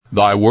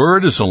Thy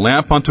word is a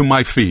lamp unto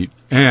my feet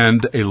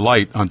and a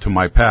light unto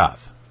my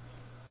path.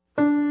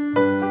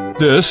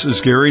 This is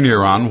Gary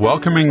Neron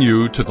welcoming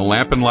you to the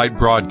Lamp and Light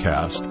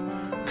broadcast,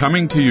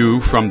 coming to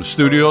you from the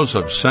studios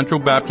of Central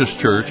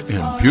Baptist Church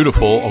in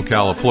beautiful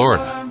Ocala,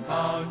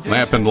 Florida.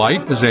 Lamp and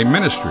Light is a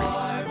ministry,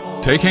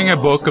 taking a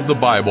book of the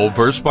Bible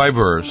verse by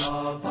verse,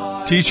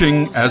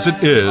 teaching as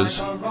it is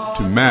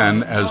to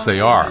men as they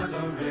are,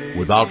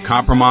 without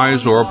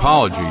compromise or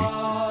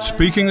apology,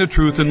 speaking the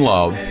truth in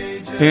love,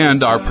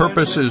 and our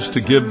purpose is to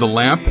give the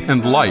lamp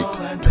and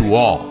light to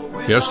all.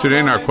 Yesterday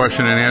in our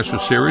question and answer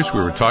series,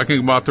 we were talking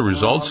about the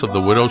results of the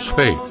widow's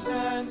faith.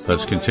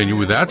 Let's continue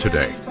with that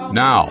today.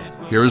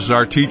 Now, here is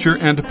our teacher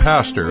and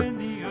pastor,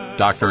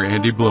 Dr.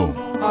 Andy Bloom.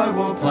 I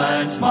will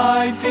plant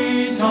my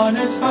feet on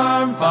his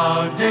firm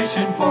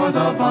foundation, for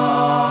the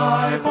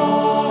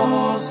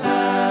Bible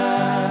stands.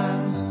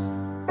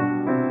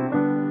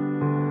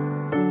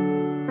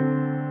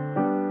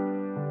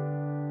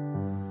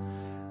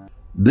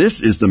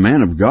 This is the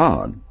man of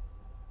God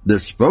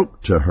that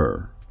spoke to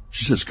her.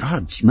 She says,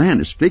 God's man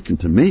is speaking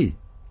to me.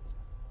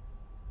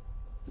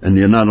 And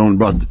he not only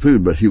brought the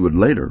food, but he would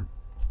later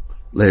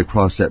lay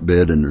across that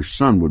bed and her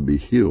son would be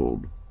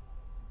healed.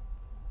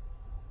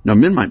 Now,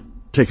 men might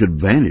take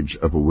advantage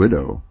of a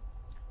widow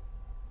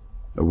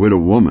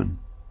woman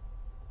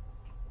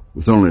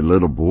with only a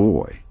little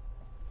boy.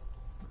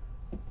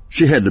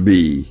 She had to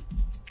be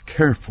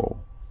careful.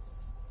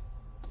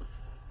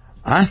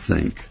 I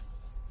think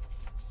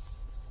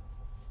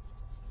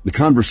the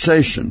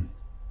conversation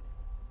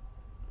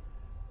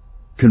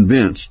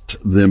convinced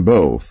them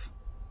both,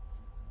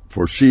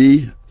 for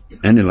she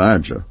and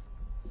Elijah,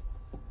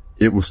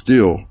 it was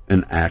still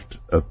an act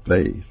of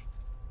faith.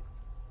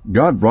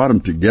 God brought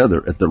them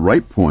together at the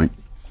right point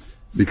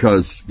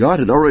because God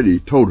had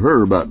already told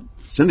her about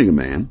sending a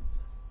man,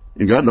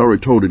 and God had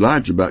already told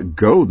Elijah about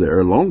go there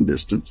a long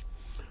distance,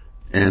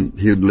 and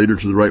he would lead her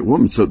to the right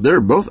woman. So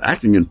they're both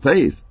acting in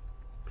faith.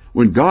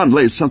 When God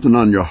lays something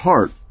on your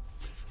heart,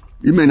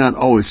 you may not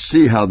always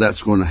see how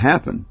that's going to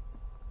happen,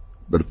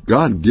 but if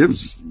God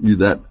gives you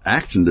that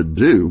action to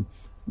do,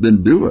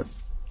 then do it.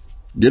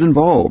 Get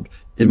involved.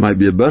 It might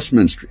be a bus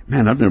ministry.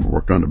 Man, I've never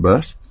worked on a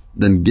bus.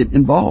 Then get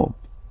involved.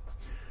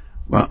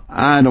 Well,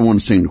 I don't want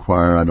to sing the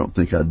choir. I don't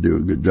think I'd do a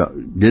good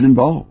job. Get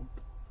involved.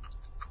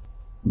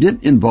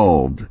 Get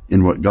involved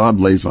in what God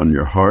lays on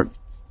your heart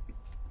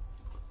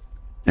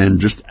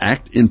and just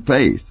act in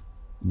faith.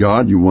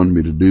 God, you wanted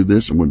me to do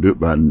this. I'm going to do it,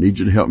 but I need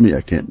you to help me.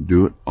 I can't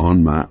do it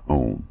on my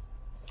own.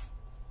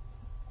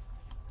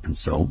 And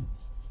so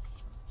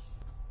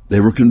they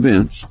were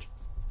convinced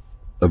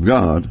of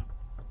God,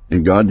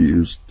 and God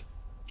used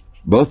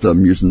both of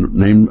them using the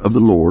name of the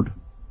Lord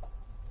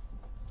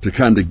to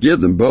kind of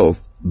give them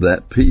both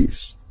that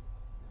peace.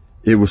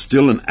 It was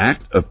still an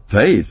act of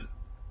faith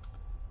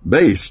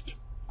based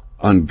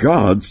on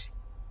God's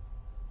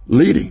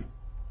leading.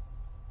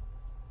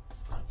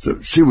 So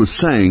she was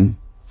saying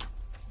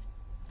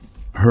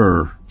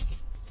her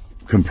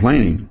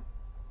complaining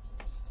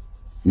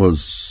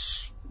was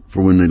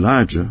for when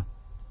Elijah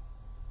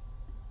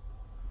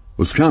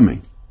was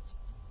coming.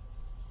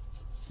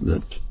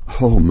 That,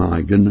 oh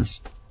my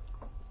goodness,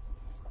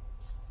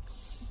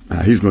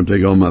 he's going to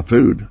take all my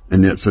food.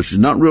 And yet, so she's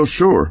not real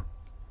sure.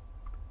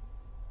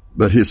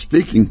 But his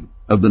speaking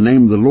of the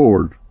name of the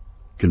Lord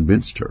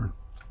convinced her.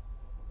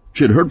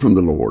 She had heard from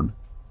the Lord,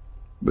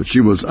 but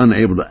she was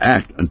unable to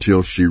act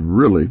until she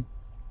really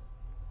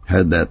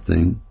had that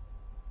thing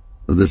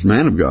of this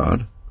man of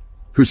God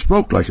who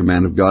spoke like a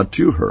man of God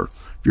to her.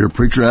 If you're a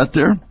preacher out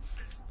there,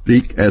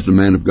 speak as a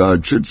man of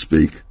God should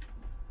speak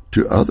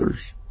to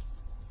others.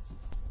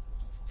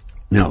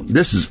 Now,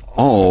 this is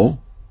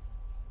all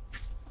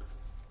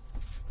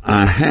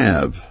I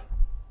have.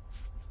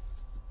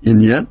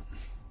 And yet,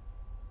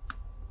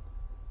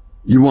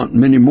 you want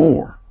many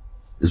more,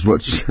 is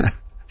what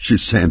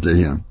she's saying to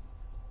him.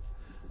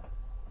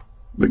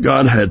 But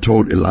God had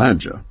told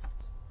Elijah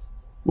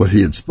what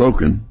he had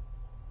spoken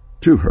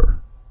to her.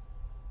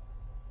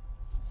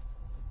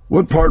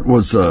 What part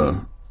was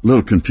a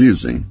little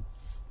confusing?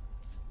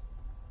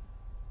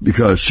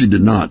 Because she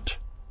did not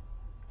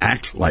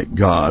act like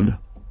God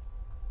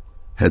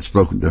had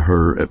spoken to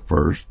her at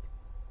first.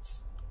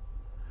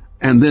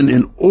 And then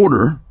in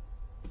order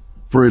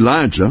for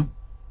Elijah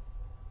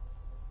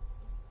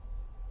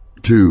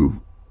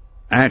to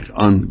act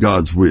on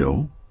God's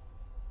will,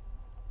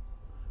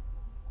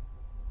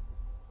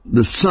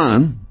 the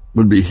son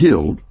would be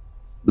healed.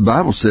 The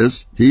Bible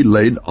says he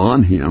laid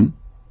on him,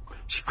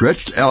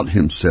 stretched out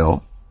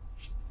himself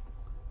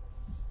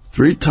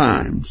 3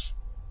 times.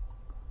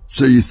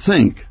 So you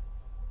think,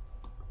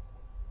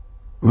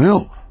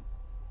 well,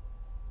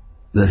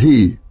 that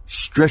he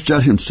stretched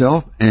out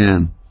himself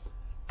and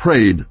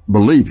prayed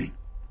believing.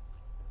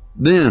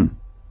 Then,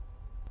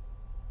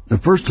 the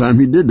first time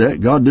he did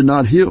that, God did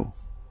not heal.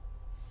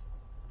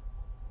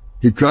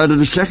 He tried it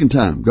a second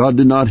time. God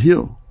did not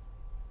heal.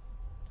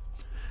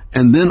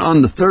 And then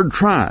on the third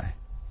try,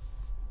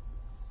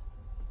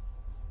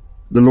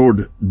 the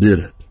Lord did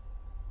it.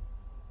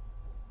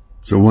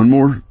 So one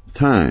more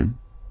time.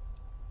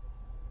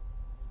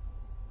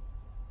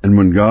 And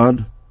when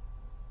God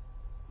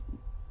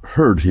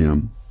heard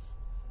him,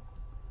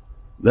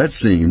 that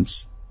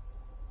seems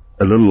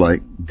a little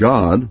like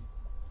God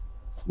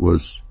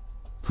was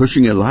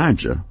pushing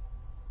Elijah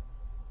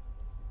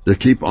to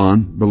keep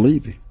on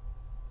believing.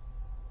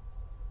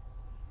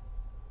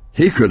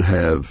 He could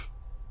have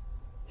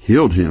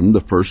healed him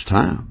the first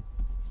time.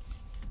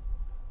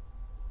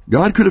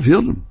 God could have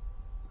healed him.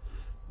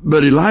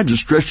 But Elijah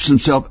stretched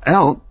himself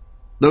out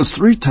those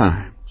 3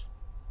 times.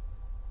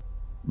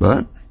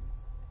 But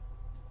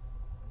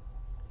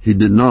he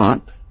did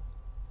not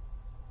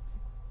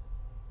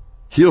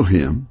heal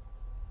him.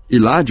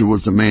 Elijah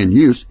was the man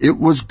used. It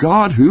was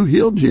God who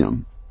healed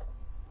him.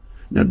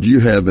 Now, do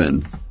you have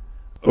an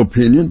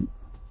opinion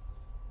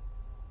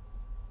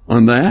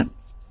on that?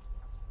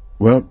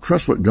 Well,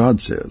 trust what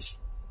God says.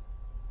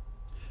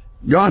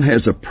 God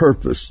has a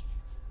purpose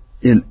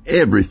in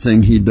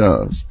everything he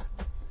does.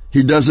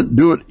 He doesn't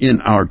do it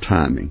in our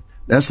timing.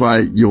 That's why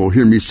you'll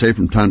hear me say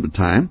from time to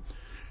time,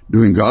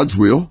 doing God's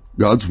will,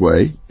 God's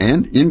way,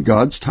 and in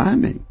God's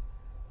timing.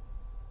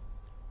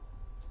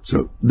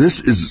 So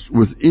this is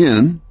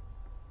within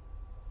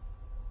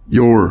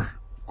your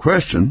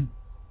question,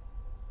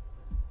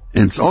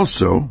 and it's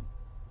also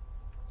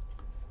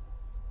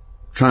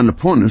trying to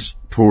point us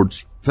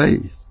towards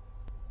faith.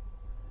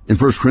 In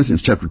 1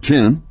 Corinthians chapter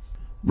 10,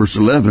 verse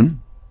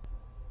 11,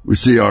 we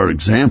see our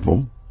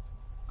example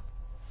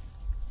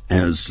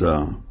as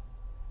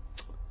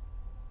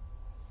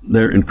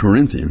there in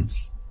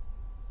Corinthians.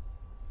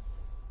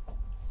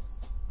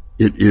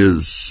 It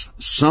is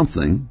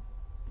something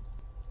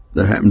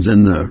that happens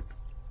in the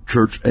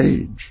church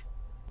age.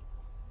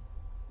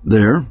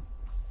 There,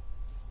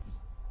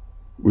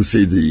 we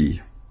see the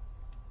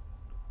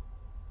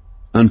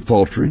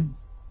unfaltering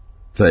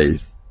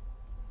faith.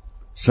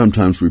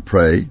 Sometimes we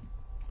pray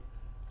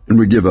and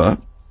we give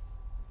up.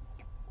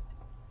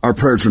 Our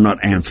prayers are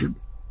not answered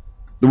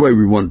the way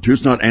we want it to.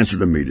 It's not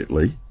answered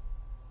immediately.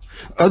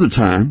 Other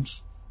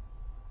times,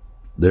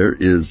 there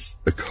is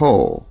a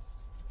call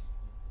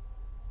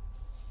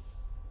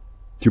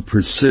to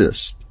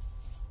persist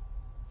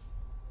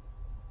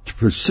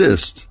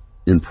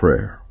in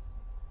prayer.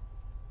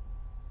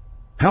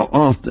 How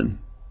often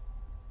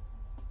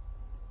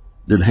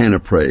did Hannah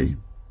pray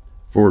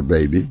for a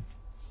baby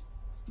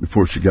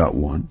before she got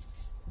one?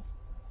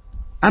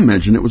 I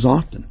imagine it was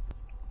often.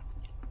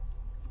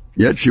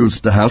 Yet she was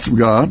at the house of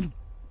God,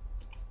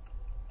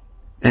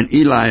 and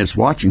Eli is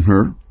watching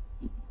her.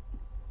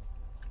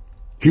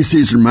 He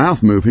sees her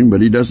mouth moving,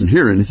 but he doesn't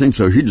hear anything,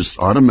 so he just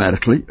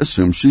automatically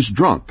assumes she's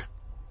drunk.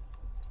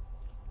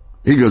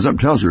 He goes up and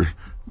tells her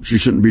she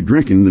shouldn't be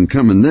drinking, then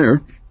come in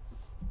there.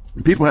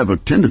 People have a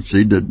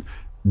tendency to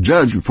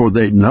judge before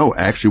they know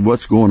actually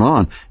what's going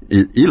on.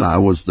 Eli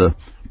was the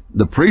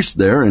priest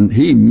there, and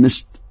he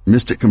missed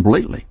it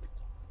completely.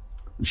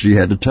 She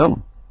had to tell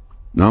him,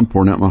 "No, I'm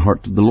pouring out my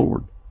heart to the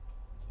Lord."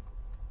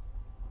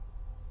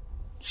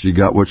 She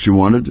got what she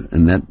wanted,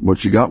 and what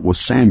she got was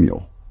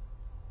Samuel.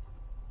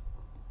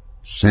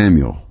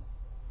 Samuel,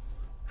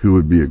 who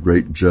would be a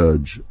great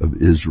judge of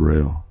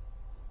Israel.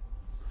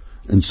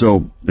 And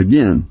so,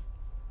 again,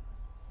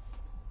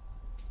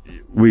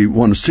 we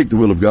want to seek the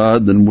will of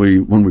God, then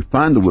when we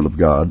find the will of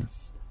God,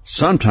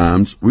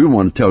 sometimes we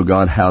want to tell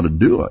God how to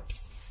do it.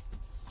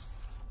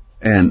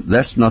 And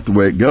that's not the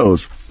way it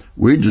goes.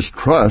 We just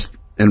trust,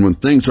 and when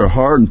things are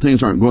hard and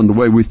things aren't going the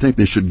way we think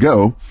they should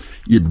go,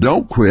 you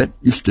don't quit,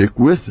 you stick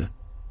with it.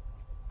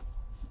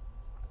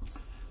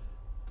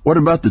 What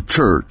about the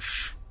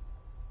church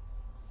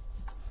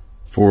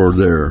for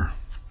their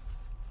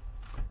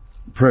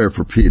prayer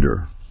for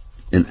Peter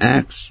in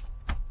Acts?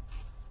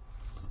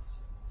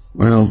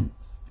 Well,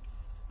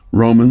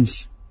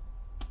 Romans,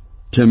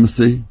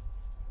 Timothy,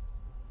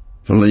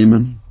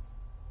 Philemon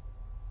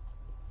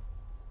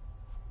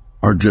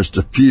are just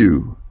a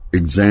few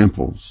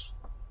examples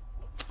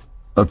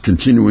of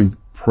continuing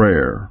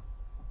prayer.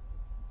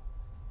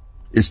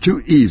 It's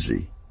too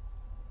easy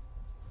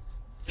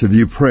to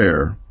view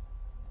prayer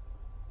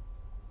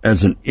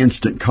as an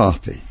instant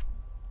coffee,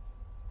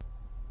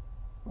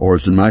 or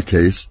as in my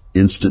case,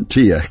 instant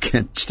tea. I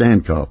can't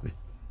stand coffee.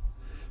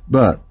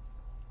 But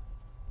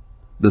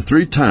the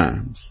 3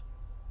 times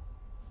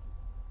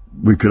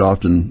we could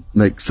often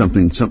make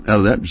something out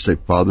of that, just say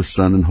Father,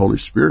 Son, and Holy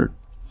Spirit.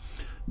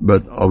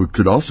 But we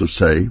could also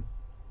say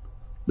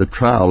the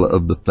trial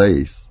of the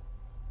faith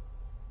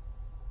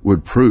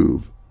would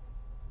prove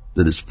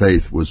that his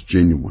faith was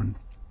genuine.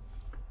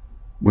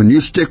 When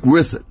you stick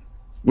with it,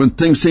 when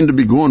things seem to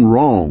be going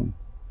wrong,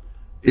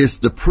 it's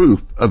the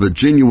proof of a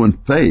genuine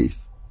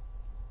faith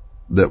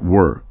that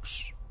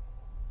works.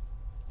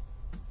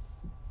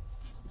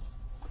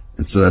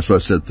 And so that's why I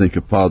said think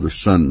of Father,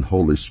 Son, and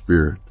Holy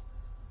Spirit.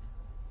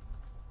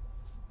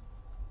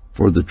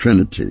 For the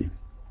Trinity,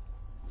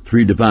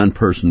 3 divine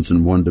persons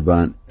in 1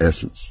 divine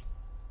essence,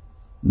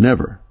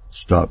 never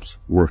stops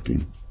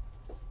working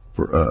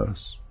for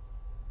us.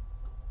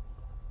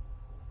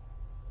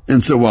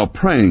 And so while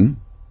praying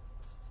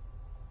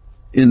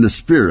in the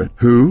Spirit,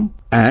 who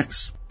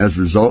Acts, as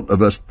a result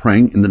of us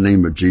praying in the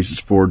name of Jesus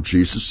for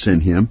Jesus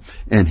sent him,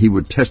 and he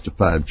would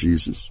testify of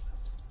Jesus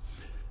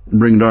and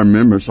bring to our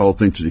remembrance all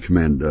things that he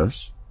commanded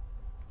us.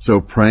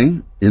 So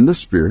praying in the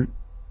Spirit,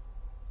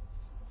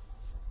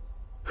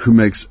 who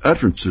makes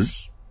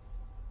utterances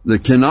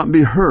that cannot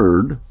be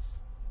heard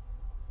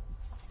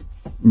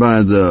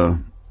by the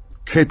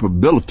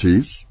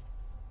capabilities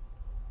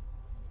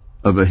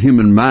of a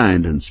human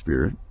mind and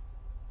spirit.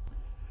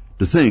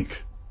 To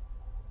think,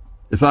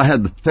 if I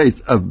had the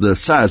faith of the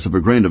size of a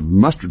grain of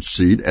mustard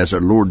seed, as our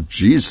Lord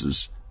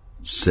Jesus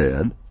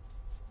said,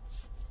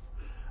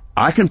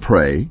 I can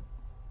pray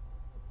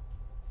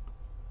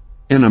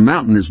and a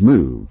mountain is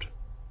moved.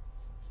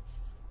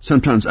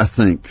 Sometimes I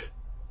think,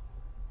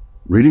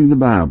 reading the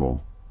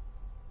Bible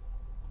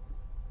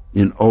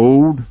in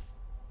Old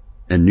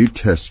and New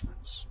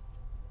Testaments,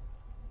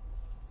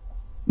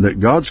 that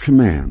God's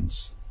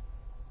commands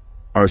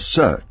are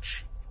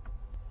such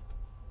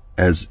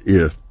as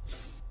if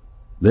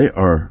they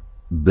are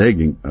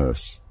begging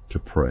us to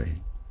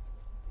pray.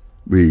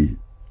 We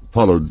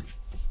followed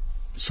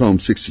Psalm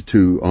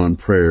 62 on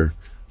prayer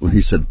when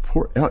he said,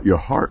 pour out your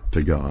heart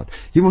to God.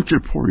 He wants you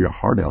to pour your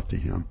heart out to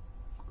him.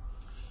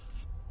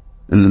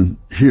 And then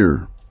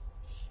here,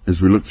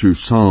 as we look through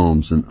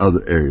Psalms and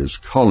other areas,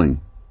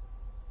 calling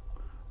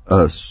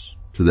us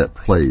to that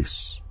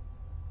place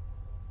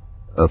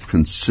of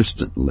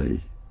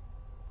consistently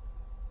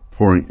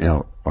pouring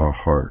out our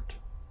heart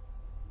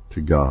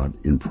to God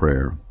in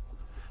prayer,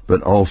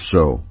 but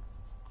also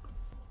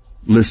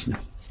listening,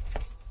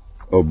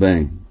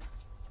 obeying,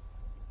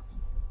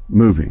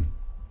 moving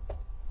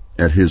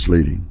at his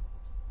leading.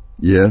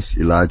 Yes,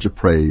 Elijah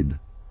prayed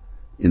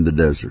in the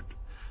desert.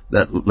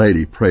 That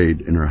lady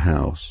prayed in her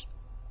house.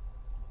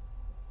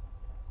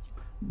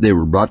 They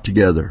were brought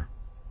together,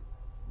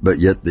 but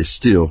yet they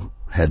still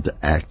had to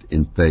act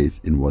in faith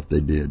in what they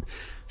did.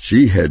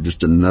 She had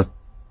just enough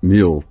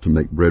meal to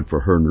make bread for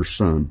her and her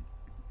son.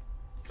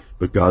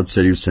 But God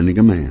said he was sending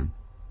a man.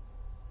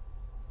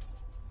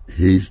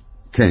 He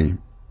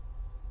came.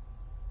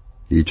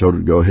 He told her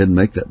to go ahead and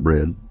make that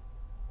bread,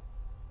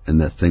 and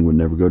that thing would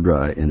never go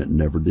dry, and it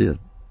never did.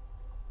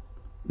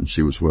 And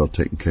she was well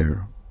taken care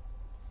of.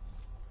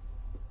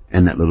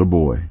 And that little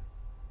boy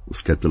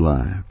was kept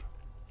alive.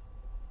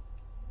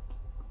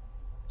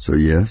 So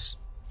yes,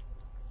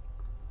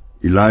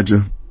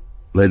 Elijah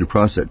laid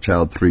across that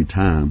child 3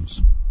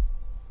 times,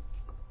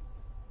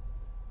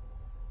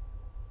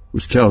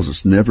 which tells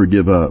us never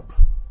give up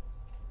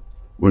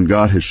when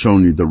God has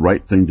shown you the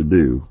right thing to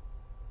do,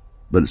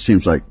 but it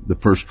seems like the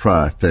first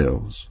try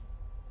fails.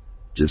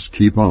 Just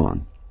keep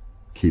on,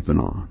 keeping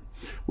on.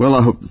 Well,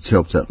 I hope this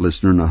helps that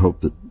listener, and I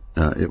hope that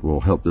it will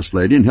help this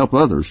lady and help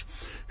others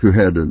who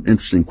had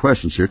interesting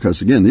questions here,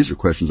 because again, these are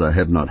questions I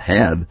have not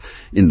had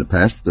in the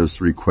past. Those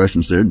 3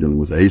 questions there, dealing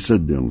with Asa,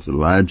 dealing with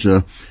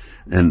Elijah,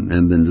 and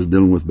then just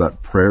dealing with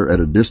about prayer at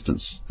a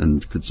distance,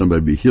 and could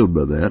somebody be healed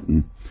by that?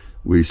 And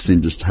we've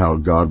seen just how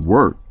God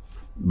worked.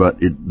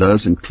 But it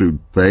does include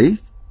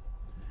faith.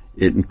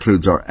 It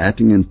includes our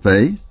acting in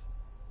faith,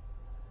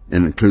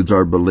 and it includes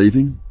our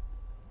believing,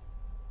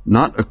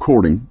 not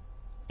according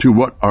to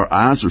what our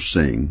eyes are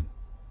seeing,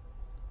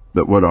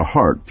 but what our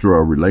heart, through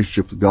our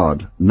relationship with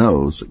God,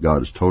 knows that God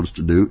has told us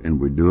to do, and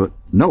we do it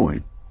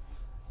knowing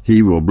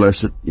he will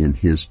bless it in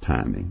his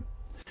timing.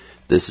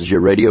 This is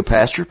your radio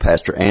pastor,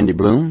 Pastor Andy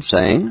Bloom,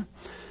 saying,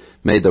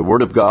 may the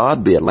Word of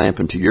God be a lamp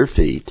unto your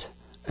feet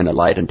and a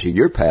light unto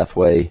your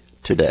pathway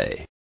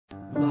today.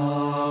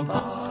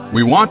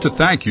 We want to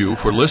thank you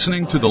for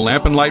listening to the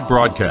Lamp and Light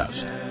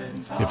broadcast.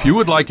 If you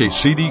would like a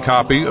CD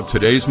copy of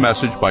today's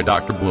message by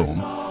Dr.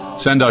 Bloom,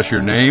 send us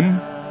your name,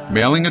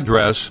 mailing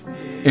address,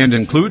 and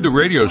include the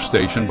radio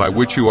station by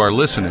which you are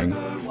listening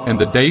and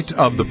the date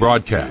of the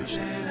broadcast.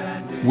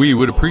 We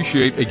would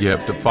appreciate a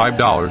gift of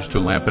 $5 to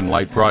Lamp and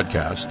Light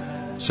Broadcast,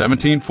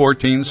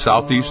 1714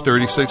 Southeast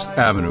 36th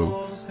Avenue,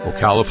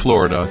 Ocala,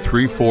 Florida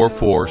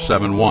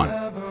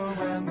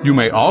 34471. You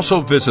may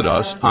also visit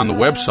us on the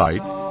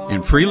website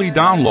and freely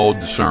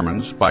download the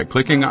sermons by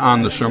clicking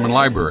on the sermon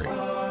library.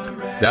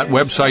 That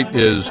website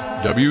is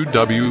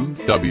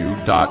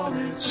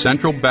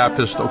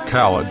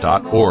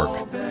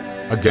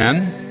www.centralbaptistocala.org.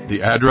 Again,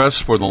 the address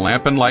for the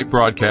Lamp and Light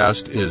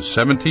broadcast is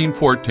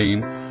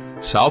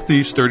 1714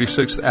 Southeast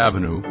 36th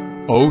Avenue,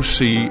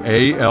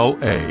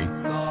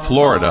 Ocala,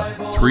 Florida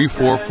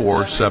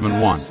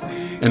 34471.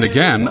 And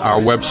again, our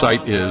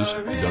website is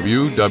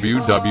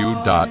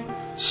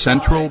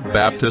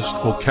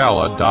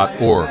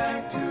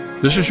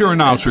www.centralbaptistocala.org. This is your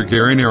announcer,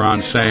 Gary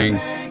Neron, saying,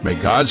 may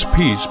God's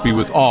peace be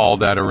with all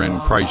that are in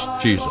Christ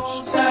Jesus.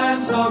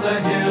 Stand so the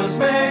hills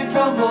may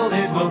tumble,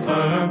 it will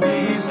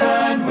firmly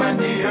stand when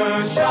the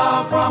earth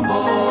shall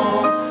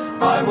crumble.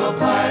 I will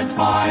plant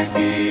my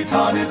feet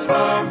on its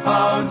firm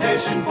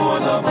foundation, for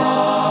the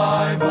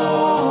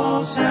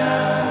Bible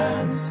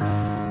stands.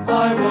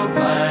 I will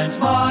plant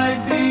my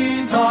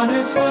feet on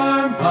its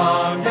firm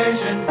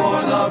foundation,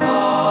 for the Bible